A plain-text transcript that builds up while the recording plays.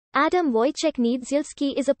Adam Wojciech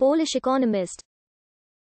Niedzielski is a Polish economist.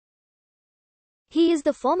 He is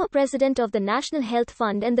the former president of the National Health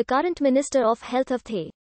Fund and the current Minister of Health of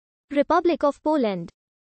the Republic of Poland.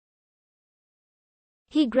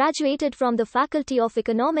 He graduated from the Faculty of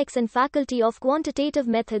Economics and Faculty of Quantitative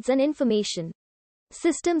Methods and Information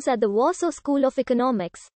Systems at the Warsaw School of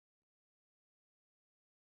Economics.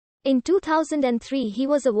 In 2003 he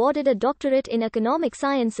was awarded a doctorate in economic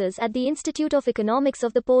sciences at the Institute of Economics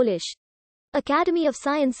of the Polish Academy of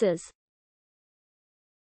Sciences.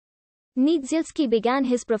 Niedzielski began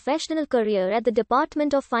his professional career at the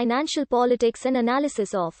Department of Financial Politics and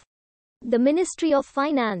Analysis of the Ministry of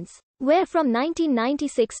Finance, where from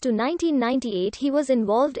 1996 to 1998 he was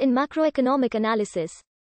involved in macroeconomic analysis.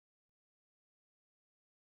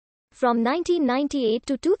 From 1998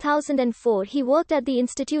 to 2004 he worked at the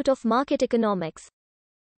Institute of Market Economics.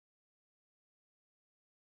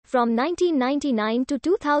 From 1999 to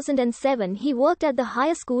 2007 he worked at the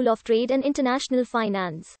Higher School of Trade and International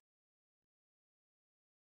Finance.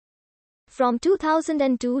 From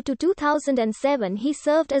 2002 to 2007 he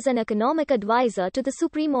served as an economic advisor to the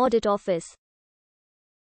Supreme Audit Office.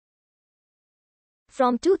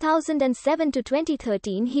 From 2007 to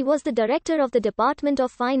 2013 he was the director of the Department of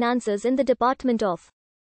Finances in the Department of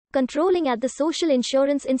Controlling at the Social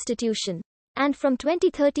Insurance Institution. And from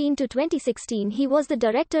 2013 to 2016 he was the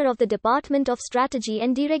director of the Department of Strategy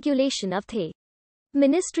and Deregulation of the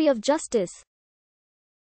Ministry of Justice.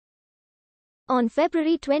 On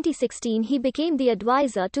February 2016 he became the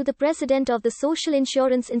advisor to the president of the Social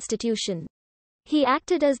Insurance Institution. He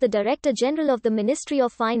acted as the Director General of the Ministry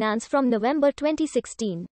of Finance from November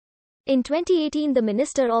 2016. In 2018 the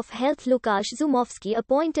Minister of Health Łukasz Szumowski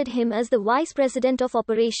appointed him as the Vice President of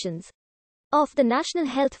Operations of the National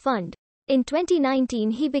Health Fund. In 2019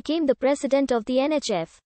 he became the President of the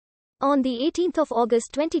NHF. On the 18th of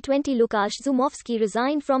August 2020 Łukasz Szumowski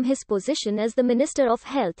resigned from his position as the Minister of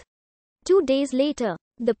Health. 2 days later,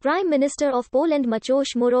 the Prime Minister of Poland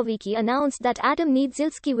Mateusz Morawiecki announced that Adam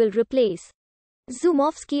Niedzielski will replace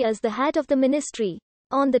Szumowski as the head of the ministry.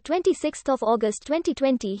 On the 26th of August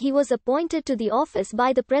 2020 he was appointed to the office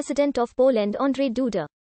by the President of Poland Andrzej Duda.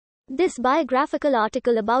 This biographical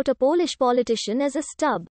article about a Polish politician is a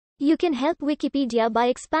stub. You can help Wikipedia by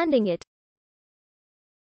expanding it.